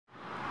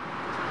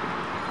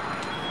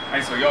Hey,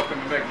 so y'all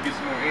coming back to get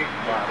some more ink?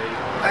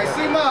 Hey,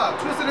 C-Mob,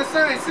 Twisted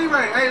Insane,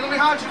 C-Ray. Hey, let me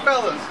holler at you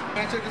fellas.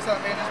 Man, check this out,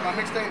 man. This is my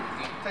mixtape.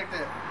 Take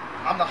that.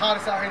 I'm the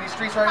hottest out here in these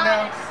streets right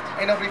now.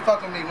 Ain't nobody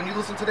fucking with me. When you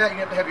listen to that,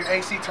 you have to have your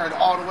AC turned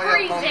all the way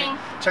up on me.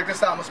 Check this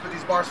out. I'm gonna spit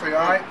these bars for you,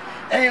 all right?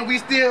 And we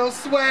still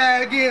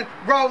swagging,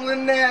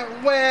 rolling that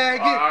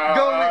wagon,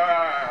 going.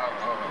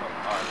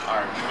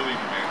 All right, we believe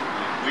you, man.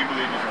 We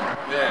believe you.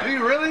 Yeah. Do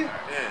you really?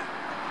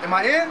 Yeah. Am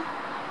I in?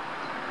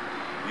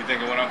 You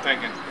thinking what I'm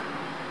thinking?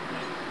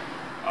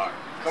 All right,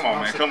 come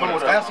on, man. Come on.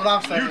 That's what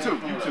I'm saying. You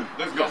too. You too.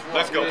 Let's go.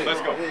 Let's go.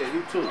 Let's go. Yeah,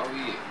 you too. Oh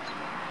yeah.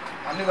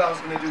 I knew I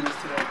was gonna do this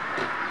today.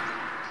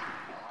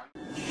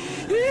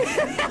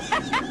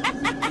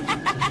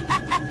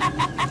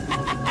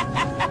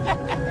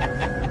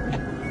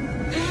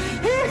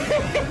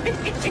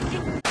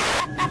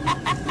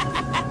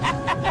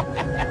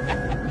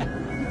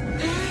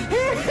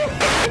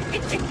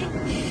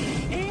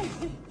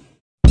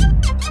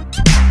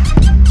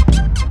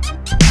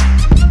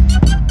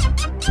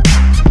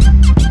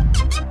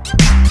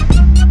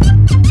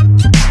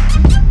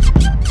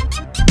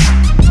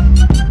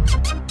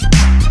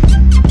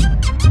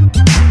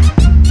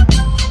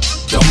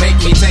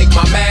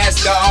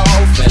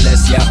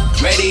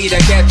 Ready to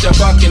catch a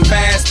fucking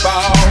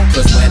fastball.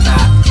 Cause when I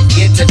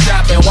get to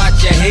chopping, watch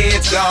your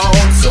head's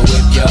gone. So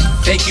if you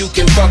think you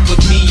can fuck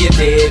with me, you're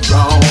dead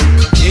wrong.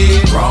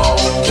 Dead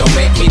wrong. Don't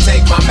make me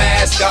take my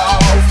mask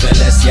off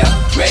unless you're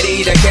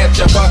ready to catch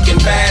a fucking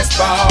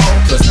fastball.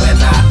 Cause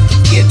when I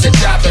get to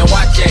chopping,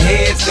 watch your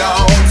head's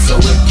gone. So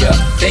if you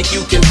think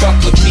you can fuck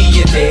with me,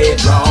 you're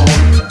dead wrong.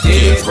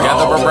 Dead wrong.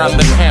 Gather around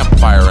the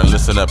campfire and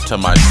listen up to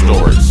my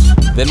stories.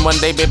 Then one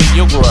day, baby,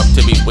 you'll grow up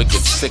to be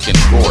wicked, sick, and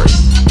gory.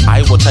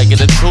 I will tell you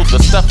the truth,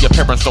 the stuff your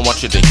parents don't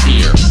want you to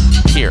hear.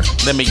 Here,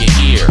 lend me your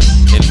ear,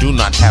 and do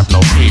not have no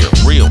fear.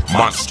 Real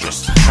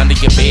monstrous, under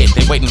your bed,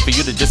 they waiting for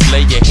you to just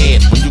lay your head.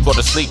 When you go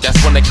to sleep, that's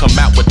when they come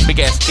out with big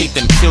ass teeth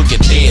and kill you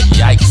dead.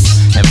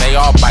 Yikes, and they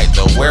all bite,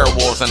 the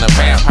werewolves and the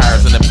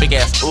vampires and the big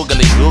ass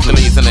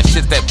oogly-ooglies and the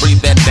shit that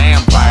breathe that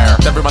damn fire.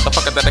 Every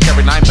motherfucker that I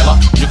carry 9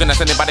 miller. You can ask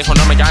anybody who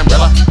know me, I'm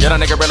Rilla. Yeah,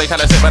 that nigga really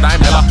kinda sick, but I'm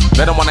Miller.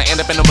 They don't wanna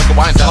end up in the wicked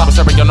wine cellar, but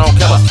serving your known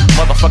killer.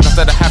 Motherfuckers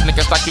that have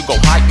niggas like you go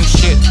hiding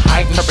shit.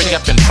 Hurry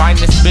up and find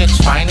this bitch.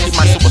 Keep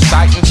my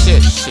suicide and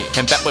shit.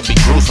 And that would be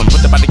gruesome.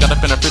 Put the body got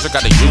up in the freezer,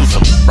 gotta use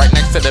them. Right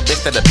next to the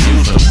bitch that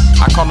abused them.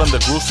 I call them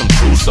the gruesome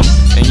twosome.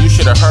 And you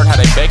should have heard how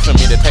they begged for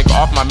me to take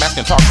off my mask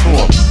and talk to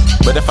them.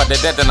 But if I did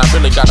that, then I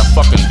really gotta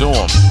fucking do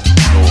them.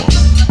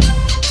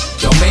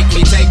 Don't make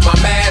me take my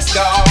mask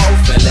off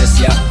unless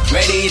you're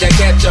ready to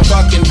catch a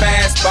fucking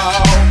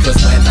fastball. Cause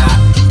when I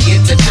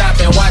get to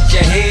chopping, watch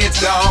your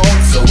head's gone.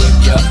 So if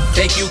you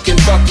think you can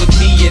fuck with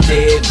me, you're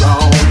dead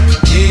wrong.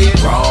 Dead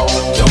wrong.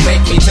 Don't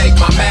make me take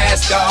my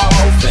mask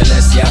off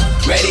unless you're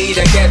ready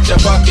to catch a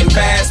fucking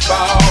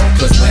fastball.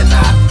 Cause when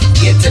I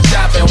get to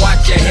chopping,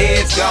 watch your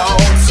head's gone.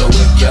 So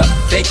if you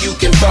think you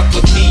can fuck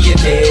with me,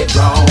 you're dead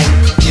wrong.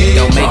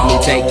 Don't make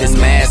me take this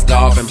mask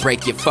off and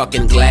break your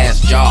fucking glass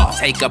jaw.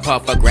 Take a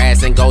puff of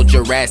grass and go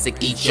Jurassic,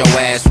 eat your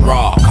ass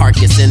raw.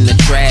 Carcass in the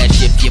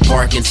trash if you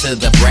bark into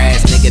the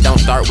brass. Nigga, don't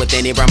start with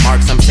any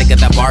remarks, I'm sick of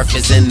the barf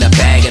is in the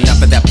bag.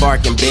 Enough of that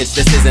barking, bitch,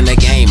 this isn't a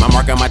game. I'm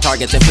marking my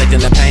targets, inflicting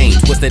the pain.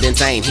 Twisted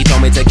insane, he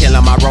told me to kill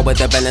him, I roll with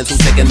the villains who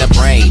sick in the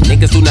brain.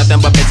 Niggas do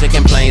nothing but bitch and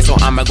complain, so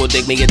I'ma go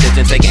dig me a ditch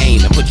and take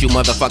aim. And put you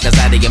motherfuckers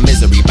out of your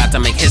misery, about to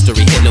make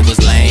history, Hitler was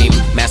lame.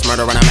 Mass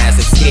murder on a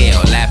massive scale,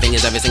 laughing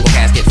as every single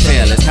casket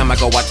fail. It's time I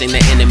go watching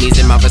the enemies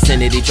in my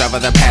vicinity travel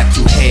the path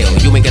to hell.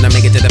 You ain't gonna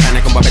make it to the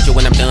pinnacle, I bet you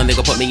when I'm done, they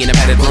gon' put me in a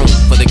padded room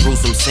for the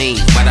gruesome scene.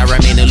 But I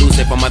remain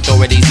elusive from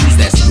authorities, use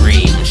that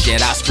scream.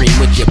 Shit, I scream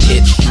with your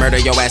pitch, murder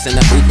your ass in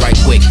the booth right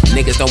quick.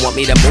 Niggas don't want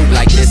me to move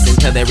like this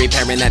until they're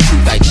repairing that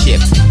tooth I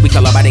chipped. We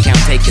call our body count,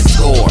 take a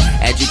score,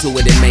 add you to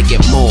it and make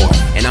it more.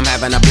 And I'm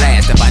having a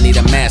blast, if I need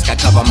a mask, I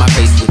cover my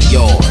face with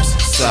yours.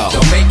 So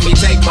don't make me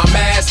take my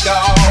mask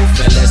off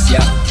unless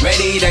you're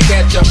ready to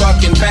catch a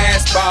fucking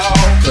fastball.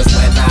 Cause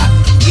when I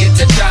get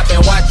to chopping,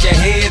 watch your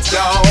head's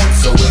gone.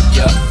 So if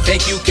you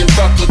think you can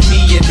fuck with me,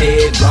 you're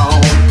dead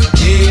wrong.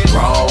 Dead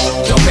wrong.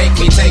 Don't make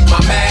me take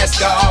my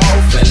mask off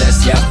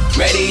unless you're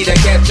ready to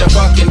catch a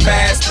fucking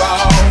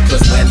fastball.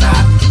 Cause when I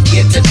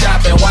get to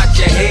chopping,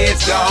 watch your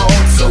head's gone.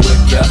 So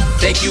if you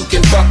think you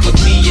can fuck with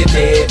me, you're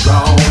dead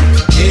wrong.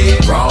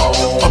 Dead wrong.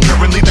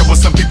 Apparently there were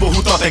some people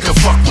who thought they could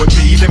fuck with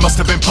me. They must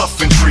have been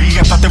puffing tree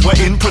and thought they were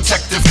in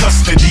protective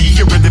custody.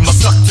 It really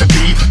must suck to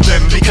be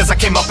them, because I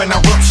came up and I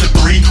ruptured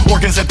 3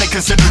 organs that they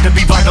consider to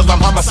be vital.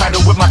 I'm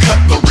homicidal with my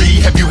cutlery.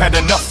 Have you had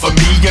enough of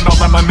me and all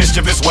of my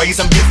mischievous ways?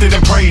 I'm gifted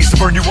and praised to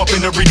burn you up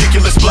in a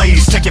ridiculous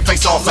blaze. Take your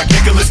face off like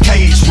Nicolas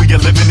Cage. We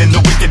are living in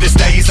the wickedest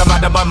days. I'm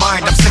out of my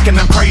mind, I'm sick and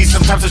I'm crazed.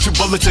 Sometimes I shoot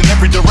bullets in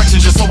every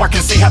direction just so I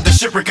can see how the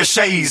shit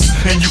ricochets.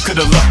 And you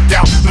could've lucked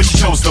out, but you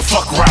chose the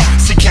fuck route.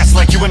 See cats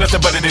like you ain't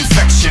nothing but an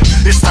infection.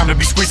 It's time to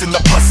be squeezing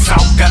the pus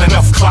out. Got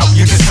enough clout,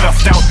 you get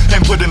snuffed out and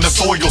put in the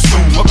soil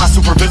soon. With my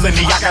super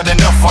villainy, I got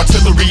enough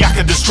artillery, I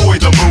could destroy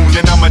the moon,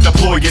 and I'ma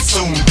deploy it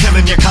soon.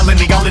 Killing your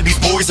colony, all of these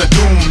boys are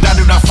doomed. I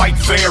do not fight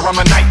fair, I'm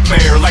a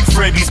nightmare, like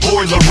Freddy's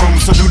boiler room.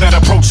 So do not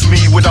approach me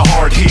with a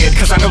hard hit,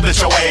 cause I know that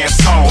your ass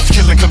soft.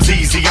 Killing comes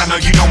easy, I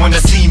know you don't wanna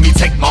see me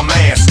take my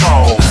mask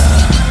off.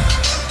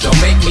 Don't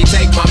make me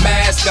take my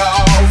mask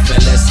off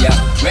unless you're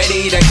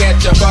ready to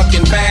catch a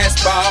fucking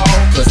fastball.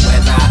 Cause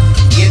when I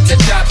get to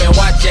chopping,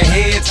 watch your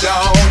heads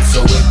gone.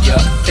 So if you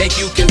think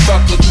you can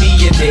fuck with me,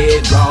 you're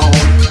dead wrong.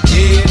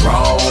 Dead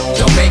wrong.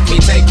 Don't make me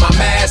take my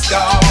mask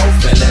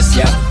off unless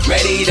you're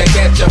ready to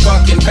catch a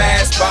fucking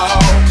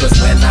fastball. Cause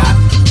when I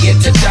get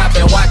to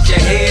chopping, watch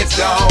your heads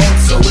gone.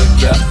 So if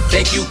you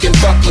think you can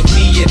fuck with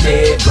me, you're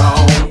dead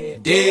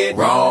wrong. Dead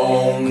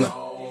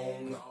wrong.